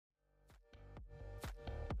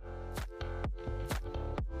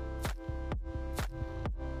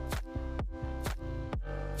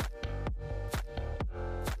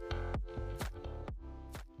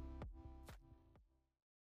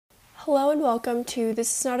Hello and welcome to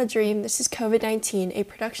This Is Not a Dream, This is COVID-19, a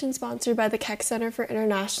production sponsored by the Keck Center for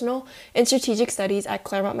International and Strategic Studies at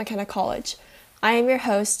Claremont McKenna College. I am your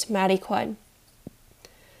host, Maddie Quinn.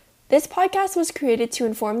 This podcast was created to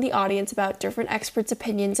inform the audience about different experts'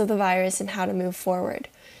 opinions of the virus and how to move forward.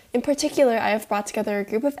 In particular, I have brought together a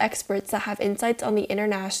group of experts that have insights on the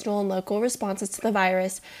international and local responses to the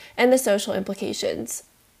virus and the social implications.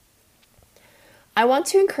 I want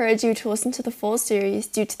to encourage you to listen to the full series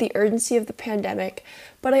due to the urgency of the pandemic,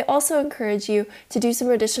 but I also encourage you to do some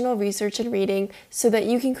additional research and reading so that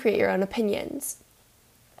you can create your own opinions.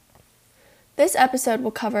 This episode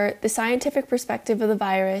will cover the scientific perspective of the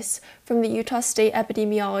virus from the Utah State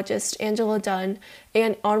Epidemiologist Dunn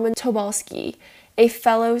and Anwen Tobalske, a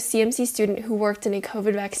fellow CMC student who worked in a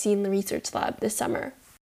COVID vaccine research lab this summer.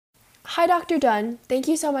 Hi, Dr. Dunn. Thank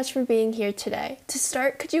you so much for being here today. To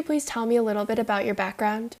start, could you please tell me a little bit about your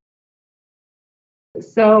background?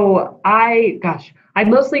 So I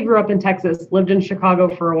mostly grew up in Texas, lived in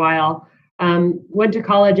Chicago for a while, went to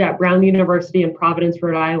college at Brown University in Providence,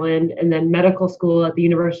 Rhode Island, and then medical school at the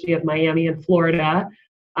University of Miami in Florida,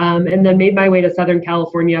 and then made my way to Southern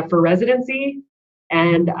California for residency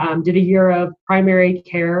and did a year of primary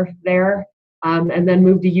care there. And then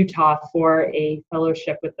moved to Utah for a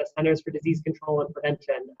fellowship with the Centers for Disease Control and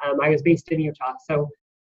Prevention. I was based in Utah, so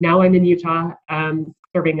now I'm in Utah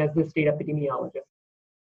serving as the state epidemiologist.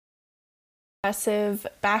 Impressive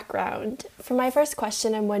background. For my first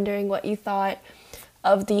question, I'm wondering what you thought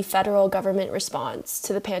of the federal government response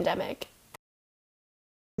to the pandemic.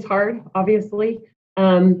 It's hard, obviously.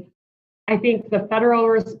 I think the federal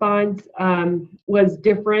response was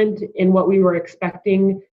different in what we were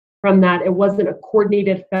expecting. From that, it wasn't a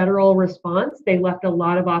coordinated federal response. They left a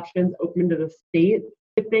lot of options open to the state,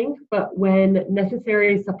 I think. But when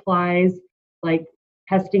necessary supplies like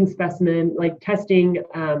testing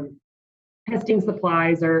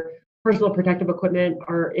supplies or personal protective equipment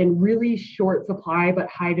are in really short supply but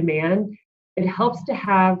high demand, it helps to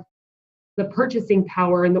have the purchasing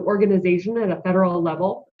power and the organization at a federal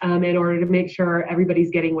level in order to make sure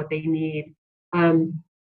everybody's getting what they need.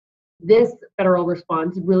 This federal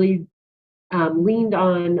response really leaned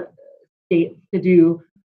on states to do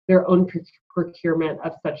their own procurement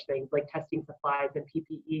of such things like testing supplies and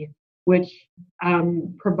PPE, which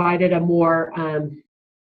provided a more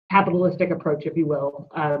capitalistic approach, if you will,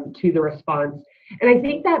 to the response. And I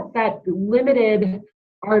think that limited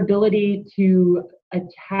our ability to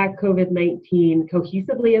attack COVID-19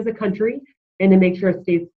 cohesively as a country and to make sure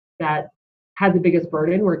states that had the biggest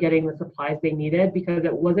burden were getting the supplies they needed because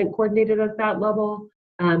it wasn't coordinated at that level.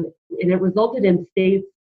 And it resulted in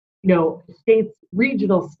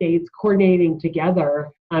regional states coordinating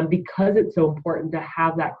together because it's so important to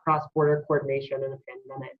have that cross-border coordination in a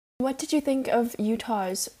pandemic. What did you think of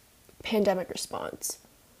Utah's pandemic response?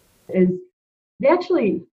 They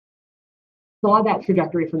actually saw that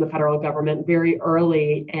trajectory from the federal government very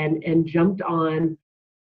early and jumped on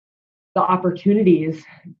the opportunities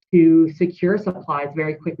to secure supplies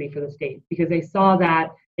very quickly for the states because they saw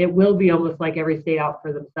that it will be almost like every state out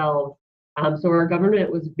for themselves. So our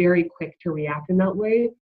government was very quick to react in that way,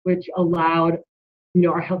 which allowed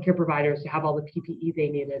our healthcare providers to have all the PPE they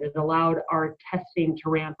needed. It allowed our testing to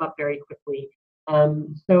ramp up very quickly.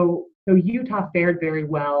 So Utah fared very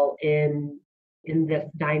well in this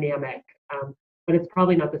dynamic, but it's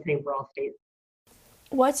probably not the same for all states.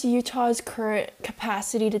 What's Utah's current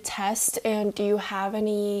capacity to test, and do you have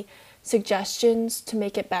any suggestions to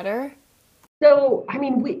make it better? So,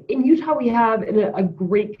 in Utah, we have a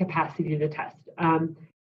great capacity to test.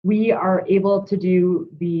 We are able to do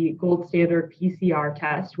the gold standard PCR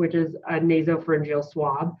test, which is a nasopharyngeal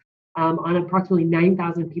swab, on approximately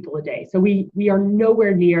 9,000 people a day. So we are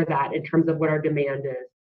nowhere near that in terms of what our demand is.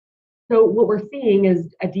 So what we're seeing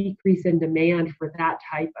is a decrease in demand for that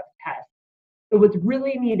type of test. So what's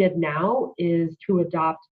really needed now is to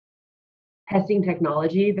adopt testing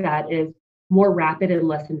technology that is more rapid and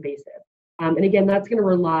less invasive. And again, that's going to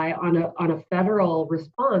rely on a federal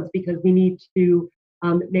response because we need to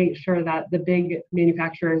make sure that the big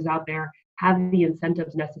manufacturers out there have the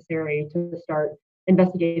incentives necessary to start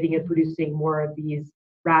investigating and producing more of these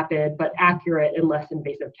rapid but accurate and less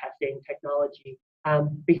invasive testing technology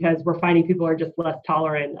because we're finding people are just less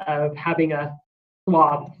tolerant of having a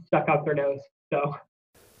swab stuck up their nose. So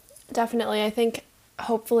definitely, I think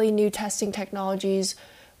hopefully new testing technologies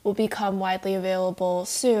will become widely available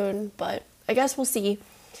soon, but I guess we'll see.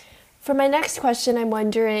 For my next question, I'm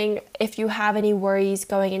wondering if you have any worries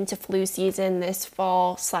going into flu season this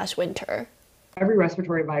fall/winter. Every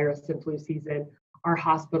respiratory virus and flu season, our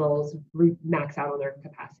hospitals max out on their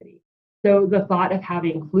capacity. So the thought of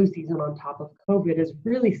having flu season on top of COVID is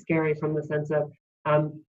really scary from the sense of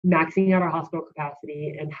maxing out our hospital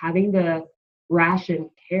capacity and having to ration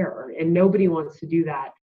care, and nobody wants to do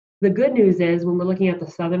that. The good news is when we're looking at the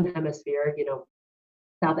Southern Hemisphere,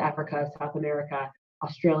 South Africa, South America,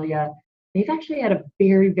 Australia, they've actually had a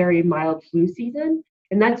very, very mild flu season.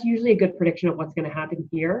 And that's usually a good prediction of what's going to happen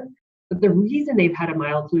here. But the reason they've had a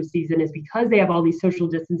mild flu season is because they have all these social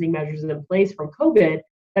distancing measures in place from COVID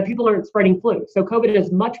that people aren't spreading flu. So COVID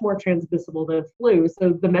is much more transmissible than flu.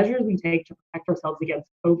 So the measures we take to protect ourselves against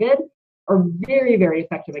COVID are very, very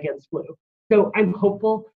effective against flu. So I'm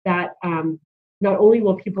hopeful that not only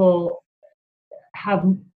will people have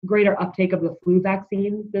greater uptake of the flu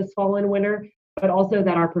vaccine this fall and winter, but also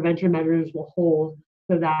that our prevention measures will hold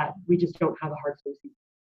so that we just don't have a hard flu season.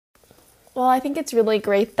 Well, I think it's really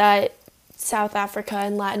great that South Africa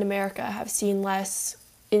and Latin America have seen less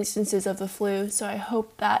instances of the flu, so I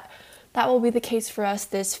hope that that will be the case for us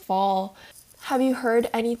this fall. Have you heard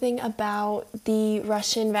anything about the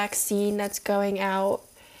Russian vaccine that's going out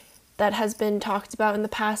that has been talked about in the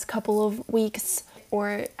past couple of weeks,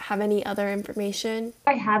 or have any other information?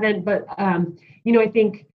 I haven't, but I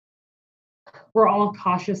think we're all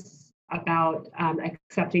cautious about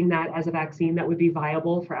accepting that as a vaccine that would be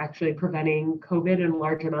viable for actually preventing COVID in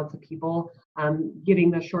large amounts of people.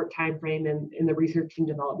 Given the short time frame in the research and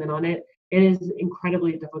development on it, it is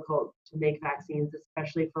incredibly difficult to make vaccines,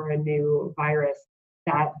 especially for a new virus.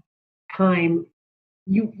 That time,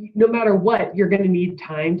 no matter what, you're going to need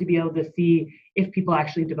time to be able to see if people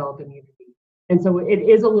actually develop immunity. And so it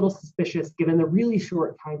is a little suspicious given the really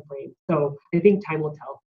short time frame. So I think time will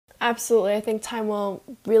tell. Absolutely. I think time will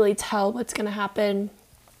really tell what's going to happen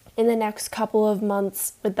in the next couple of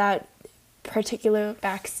months with that particular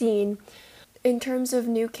vaccine. In terms of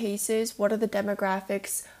new cases, what are the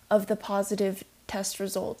demographics of the positive test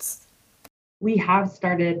results? We have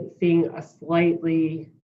started seeing a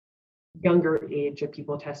slightly younger age of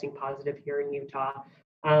people testing positive here in Utah.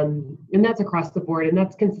 And that's across the board, and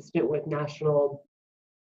that's consistent with national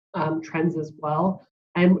trends as well.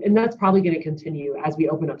 And that's probably going to continue as we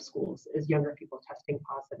open up schools, is younger people testing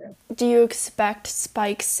positive. Do you expect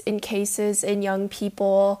spikes in cases in young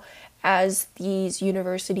people as these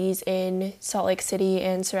universities in Salt Lake City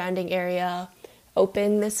and surrounding area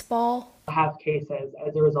open this fall? Have cases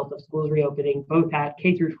as a result of schools reopening, both at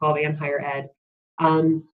K through 12 and higher ed.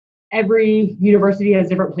 Every university has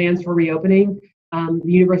different plans for reopening. The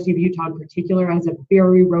University of Utah in particular has a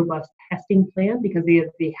very robust testing plan because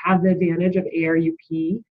they have the advantage of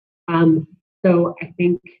ARUP. So I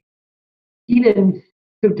think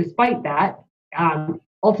despite that,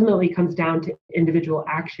 ultimately comes down to individual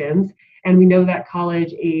actions. And we know that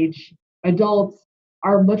college age adults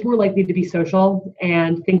are much more likely to be social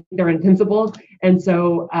and think they're invincible. And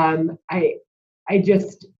so I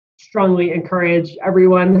just strongly encourage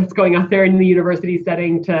everyone that's going out there in the university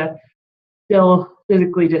setting to still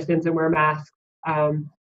physically distance and wear masks,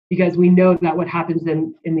 because we know that what happens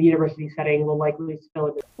in the university setting will likely spill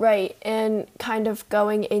into. Right, and kind of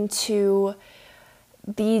going into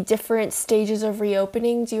the different stages of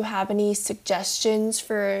reopening, do you have any suggestions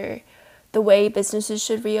for the way businesses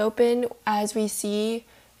should reopen as we see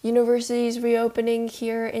universities reopening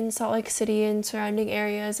here in Salt Lake City and surrounding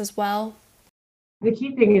areas as well? The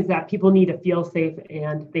key thing is that people need to feel safe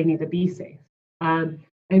and they need to be safe.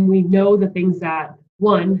 And we know the things that,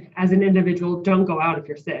 one, as an individual, don't go out if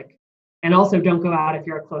you're sick, and also don't go out if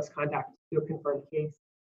you're a close contact to a confirmed case.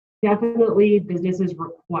 Definitely businesses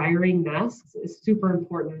requiring masks is super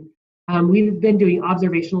important. We've been doing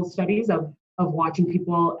observational studies of watching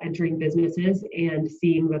people entering businesses and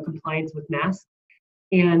seeing the compliance with masks.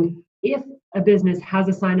 And if a business has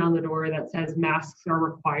a sign on the door that says masks are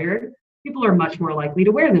required, people are much more likely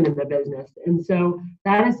to wear them in the business. And so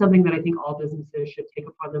that is something that I think all businesses should take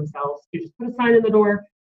upon themselves to just put a sign in the door,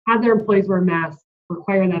 have their employees wear masks,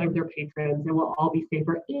 require that of their patrons, and we'll all be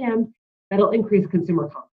safer. And that'll increase consumer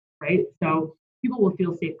confidence, right? So people will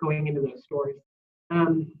feel safe going into those stores.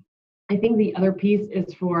 I think the other piece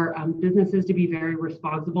is for businesses to be very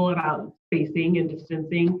responsible about spacing and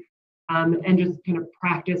distancing, and just kind of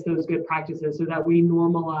practice those good practices so that we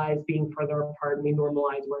normalize being further apart and we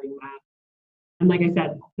normalize wearing masks. And like I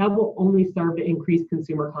said, that will only serve to increase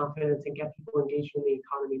consumer confidence and get people engaged in the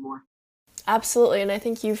economy more. Absolutely, and I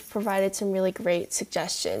think you've provided some really great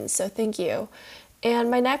suggestions, so thank you. And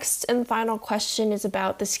my next and final question is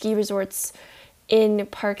about the ski resorts in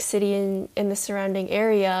Park City and in the surrounding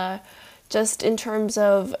area, just in terms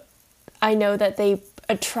of, I know that they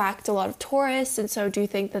attract a lot of tourists, and so do you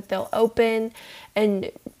think that they'll open,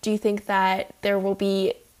 and do you think that there will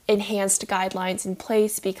be enhanced guidelines in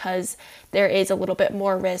place because there is a little bit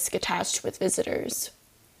more risk attached with visitors?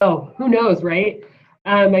 Oh, who knows, right?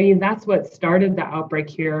 That's what started the outbreak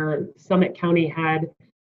here. Summit County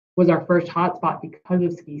was our first hotspot because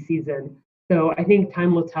of ski season. So I think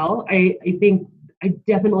time will tell. I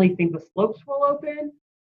definitely think the slopes will open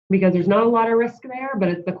because there's not a lot of risk there,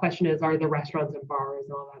 but the question is, are the restaurants and bars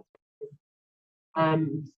and all that?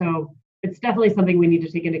 So it's definitely something we need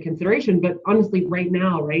to take into consideration. But honestly, right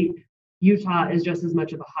now, right, Utah is just as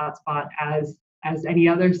much of a hotspot as any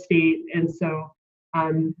other state, and so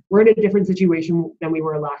we're in a different situation than we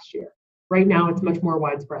were last year. Right now, it's much more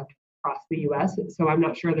widespread across the U.S., so I'm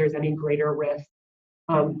not sure there's any greater risk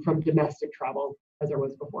from domestic travel as there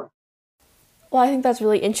was before. Well, I think that's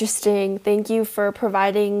really interesting. Thank you for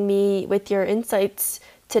providing me with your insights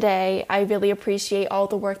today. I really appreciate all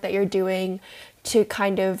the work that you're doing to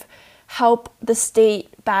kind of help the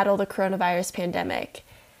state battle the coronavirus pandemic.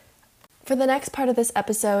 For the next part of this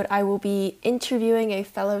episode, I will be interviewing a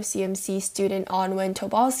fellow CMC student, Anwen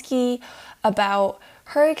Tobalske, about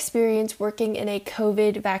her experience working in a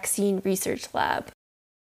COVID vaccine research lab.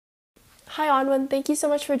 Hi, Anwen. Thank you so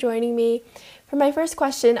much for joining me. For my first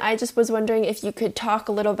question, I just was wondering if you could talk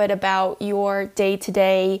a little bit about your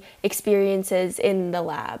day-to-day experiences in the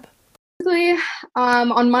lab. Basically,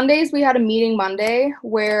 on Mondays, we had a meeting Monday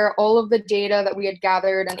where all of the data that we had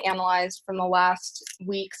gathered and analyzed from the last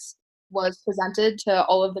weeks was presented to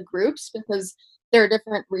all of the groups, because there are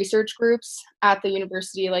different research groups at the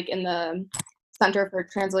university, like in the Center for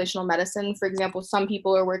Translational Medicine. For example, some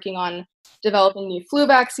people are working on developing new flu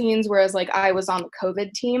vaccines, whereas like I was on the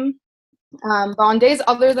COVID team. But on days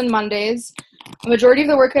other than Mondays, the majority of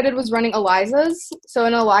the work I did was running ELISAs. So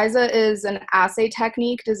an ELISA is an assay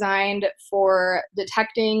technique designed for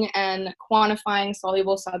detecting and quantifying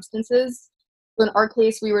soluble substances. So in our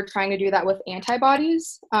case, we were trying to do that with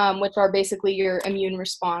antibodies, which are basically your immune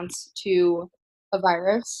response to a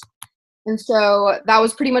virus. And so that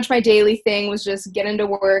was pretty much my daily thing, was just get into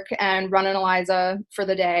work and run an ELISA for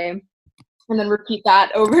the day, and then repeat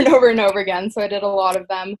that over and over and over again. So I did a lot of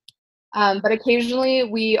them. But occasionally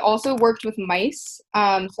we also worked with mice.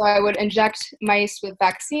 So I would inject mice with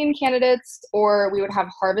vaccine candidates, or we would have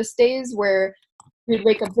harvest days where we'd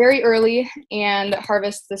wake up very early and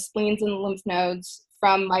harvest the spleens and lymph nodes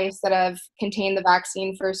from mice that have contained the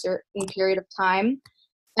vaccine for a certain period of time.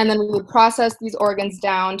 And then we would process these organs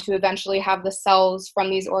down to eventually have the cells from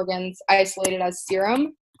these organs isolated as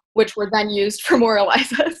serum, which were then used for more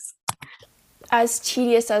ELISAs. As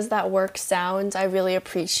tedious as that work sounds, I really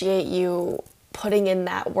appreciate you putting in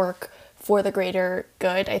that work for the greater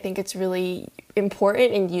good. I think it's really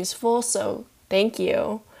important and useful, so thank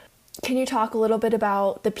you. Can you talk a little bit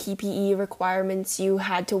about the PPE requirements you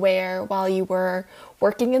had to wear while you were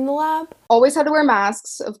working in the lab? Always had to wear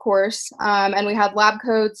masks, of course, and we had lab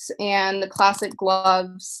coats and the classic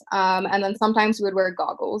gloves, and then sometimes we would wear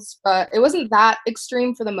goggles, but it wasn't that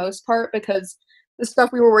extreme for the most part because the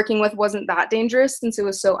stuff we were working with wasn't that dangerous since it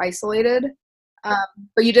was so isolated.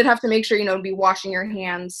 But you did have to make sure, to be washing your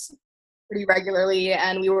hands pretty regularly,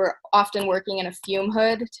 and we were often working in a fume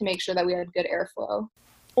hood to make sure that we had good airflow.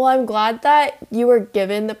 Well, I'm glad that you were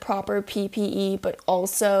given the proper PPE, but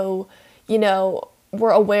also,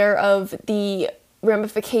 were aware of the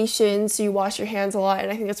ramifications, so you wash your hands a lot, and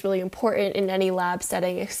I think that's really important in any lab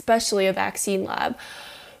setting, especially a vaccine lab.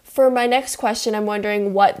 For my next question, I'm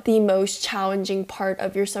wondering what the most challenging part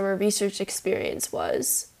of your summer research experience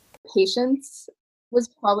was. Patience was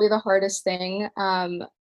probably the hardest thing.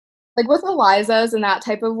 Like with ELISAs and that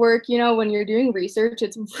type of work, when you're doing research,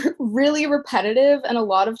 it's really repetitive, and a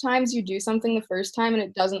lot of times you do something the first time and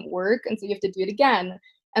it doesn't work, and so you have to do it again.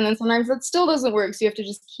 And then sometimes it still doesn't work, so you have to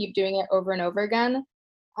just keep doing it over and over again.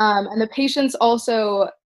 And the patience also,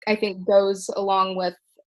 I think, goes along with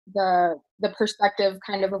the perspective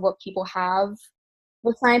kind of what people have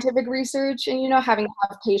with scientific research, and having to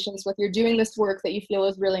have patience with, you're doing this work that you feel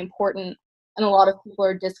is really important, and a lot of people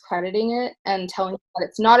are discrediting it and telling you that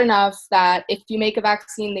it's not enough, that if you make a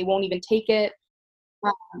vaccine they won't even take it,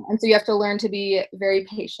 and so you have to learn to be very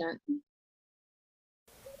patient.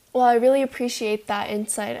 Well, I really appreciate that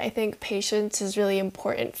insight. I think patience is really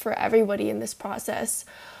important for everybody in this process,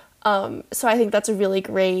 so I think that's a really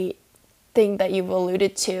great thing that you've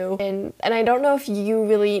alluded to. And I don't know if you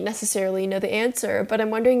really necessarily know the answer, but I'm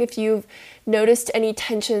wondering if you've noticed any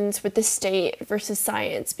tensions with the state versus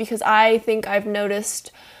science, because I think I've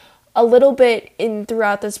noticed a little bit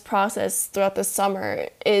throughout this process, throughout the summer,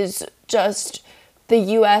 is just the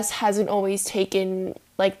US hasn't always taken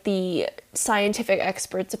like the scientific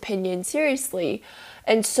experts' opinion seriously.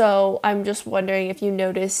 And so I'm just wondering if you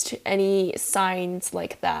noticed any signs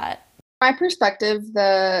like that. My perspective,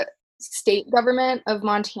 the state government of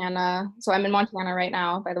Montana, so I'm in Montana right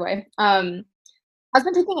now, by the way, has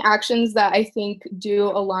been taking actions that I think do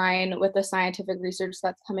align with the scientific research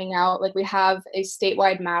that's coming out. Like we have a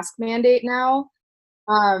statewide mask mandate now,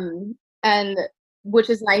 and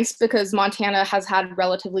which is nice because Montana has had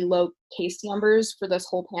relatively low case numbers for this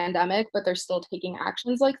whole pandemic, but they're still taking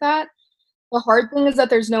actions like that. The hard thing is that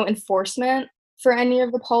there's no enforcement for any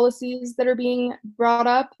of the policies that are being brought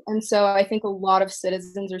up. And so I think a lot of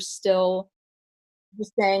citizens are still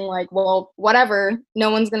just saying, like, well, whatever,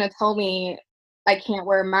 no one's going to tell me I can't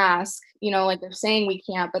wear a mask. Like they're saying we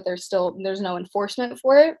can't, but there's no enforcement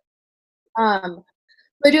for it.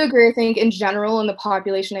 But I do agree. I think in general, in the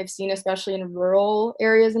population I've seen, especially in rural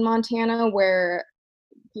areas in Montana, where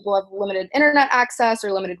people have limited internet access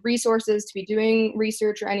or limited resources to be doing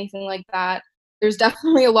research or anything like that, there's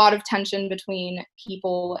definitely a lot of tension between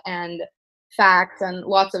people and facts and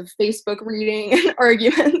lots of Facebook reading and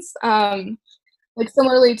arguments. Like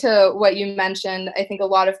similarly to what you mentioned, I think a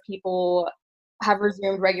lot of people have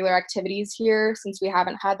resumed regular activities here since we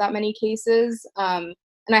haven't had that many cases.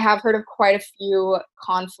 And I have heard of quite a few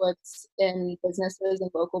conflicts in businesses and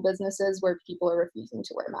local businesses where people are refusing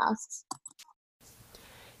to wear masks.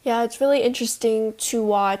 Yeah, it's really interesting to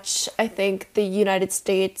watch. I think the United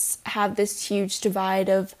States have this huge divide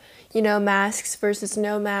of, masks versus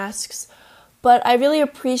no masks. But I really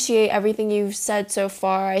appreciate everything you've said so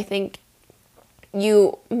far. I think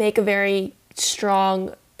you make a very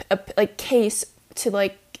strong case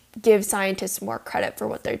to give scientists more credit for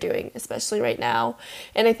what they're doing, especially right now.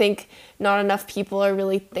 And I think not enough people are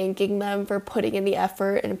really thanking them for putting in the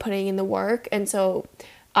effort and putting in the work. And so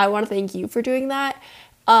I want to thank you for doing that.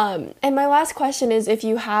 And my last question is if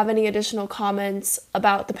you have any additional comments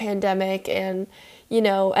about the pandemic and,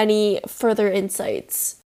 any further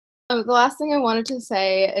insights. The last thing I wanted to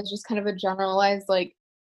say is just kind of a generalized, I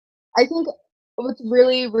think what's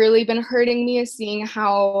really, really been hurting me is seeing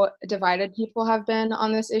how divided people have been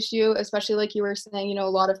on this issue, especially like you were saying, a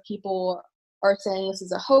lot of people are saying this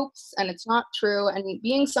is a hoax and it's not true. And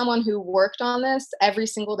being someone who worked on this every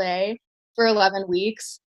single day for 11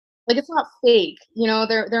 weeks, it's not fake.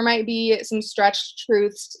 There might be some stretched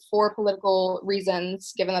truths for political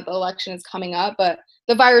reasons, given that the election is coming up, but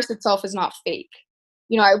the virus itself is not fake.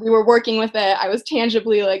 We were working with it. I was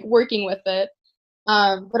tangibly working with it.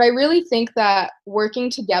 But I really think that working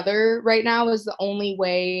together right now is the only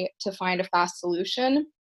way to find a fast solution.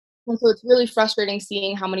 And so it's really frustrating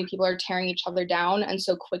seeing how many people are tearing each other down and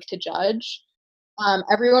so quick to judge.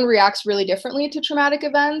 Everyone reacts really differently to traumatic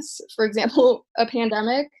events, for example, a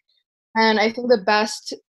pandemic. And I think the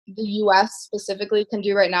best the US specifically can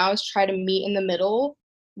do right now is try to meet in the middle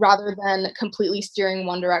rather than completely steering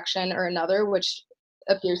one direction or another, which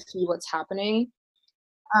appears to be what's happening.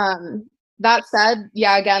 That said,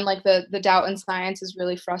 yeah, again, the doubt in science is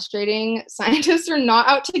really frustrating. Scientists are not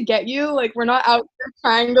out to get you. We're not out here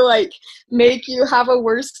trying to make you have a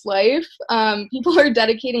worse life. People are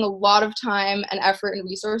dedicating a lot of time and effort and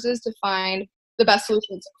resources to find the best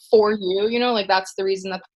solutions for you. That's the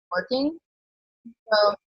reason that they're working.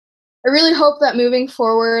 So I really hope that moving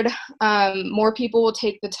forward, more people will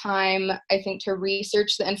take the time, I think, to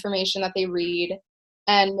research the information that they read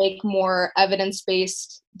and make more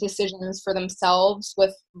evidence-based decisions for themselves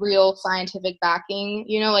with real scientific backing.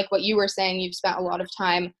 Like what you were saying, you've spent a lot of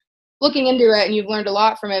time looking into it and you've learned a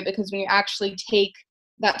lot from it, because when you actually take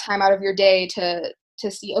that time out of your day to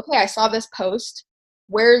see, okay, I saw this post,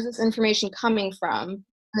 where is this information coming from?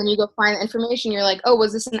 And then you go find the information, you're like, oh,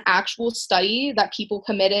 was this an actual study that people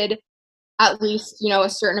committed at least, a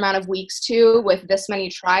certain amount of weeks to with this many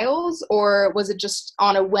trials? Or was it just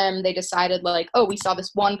on a whim they decided oh, we saw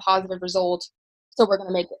this one positive result, so we're going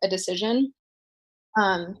to make a decision?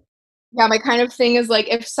 Yeah, my kind of thing is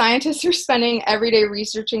if scientists are spending every day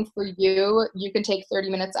researching for you, you can take 30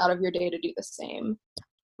 minutes out of your day to do the same.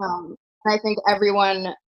 And I think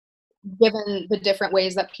everyone, given the different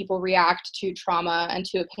ways that people react to trauma and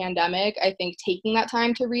to a pandemic, I think taking that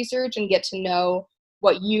time to research and get to know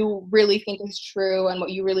what you really think is true and what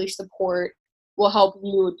you really support will help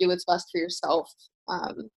you do what's best for yourself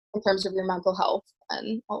in terms of your mental health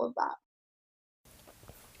and all of that.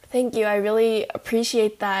 Thank you. I really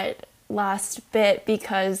appreciate that last bit,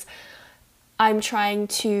 because I'm trying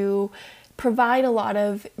to provide a lot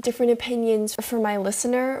of different opinions for my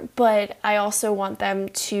listener, but I also want them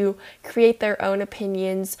to create their own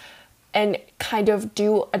opinions and kind of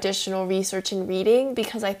do additional research and reading,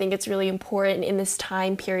 because I think it's really important in this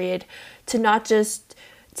time period to not just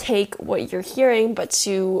take what you're hearing, but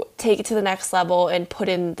to take it to the next level and put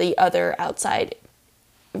in the other outside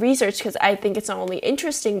research, because I think it's not only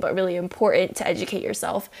interesting but really important to educate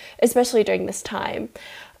yourself, especially during this time.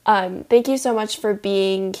 Thank you so much for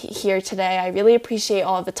being here today. I really appreciate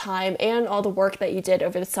all of the time and all the work that you did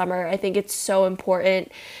over the summer. I think it's so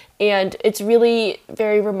important, and it's really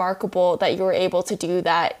very remarkable that you were able to do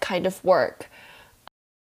that kind of work.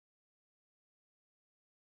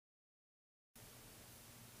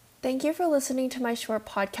 Thank you for listening to my short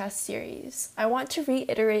podcast series. I want to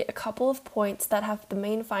reiterate a couple of points that have the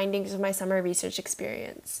main findings of my summer research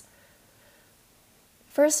experience.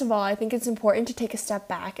 First of all, I think it's important to take a step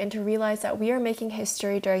back and to realize that we are making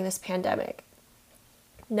history during this pandemic.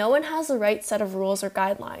 No one has the right set of rules or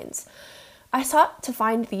guidelines. I sought to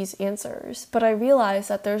find these answers, but I realized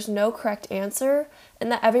that there's no correct answer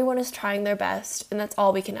and that everyone is trying their best, and that's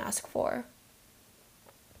all we can ask for.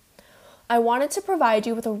 I wanted to provide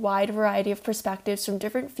you with a wide variety of perspectives from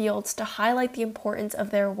different fields to highlight the importance of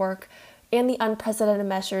their work and the unprecedented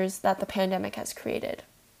measures that the pandemic has created.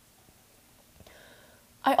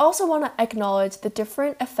 I also want to acknowledge the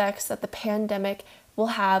different effects that the pandemic will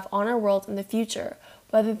have on our world in the future,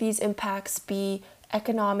 whether these impacts be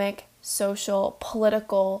economic, social,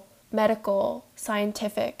 political, medical,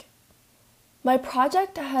 scientific. My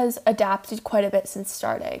project has adapted quite a bit since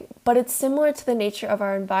starting, but it's similar to the nature of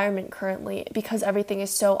our environment currently because everything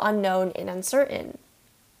is so unknown and uncertain.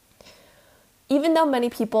 Even though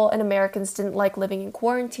many people and Americans didn't like living in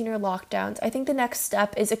quarantine or lockdowns, I think the next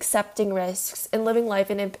step is accepting risks and living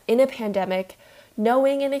life in a pandemic,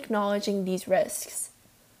 knowing and acknowledging these risks.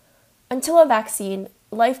 Until a vaccine,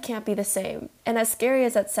 life can't be the same, and as scary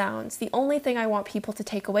as that sounds, the only thing I want people to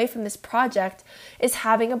take away from this project is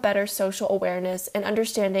having a better social awareness and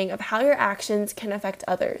understanding of how your actions can affect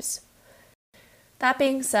others. That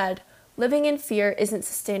being said, living in fear isn't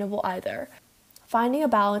sustainable either. Finding a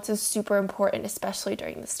balance is super important, especially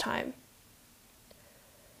during this time.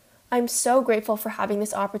 I'm so grateful for having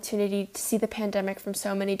this opportunity to see the pandemic from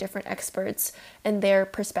so many different experts and their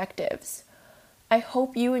perspectives. I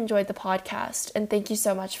hope you enjoyed the podcast, and thank you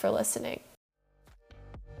so much for listening.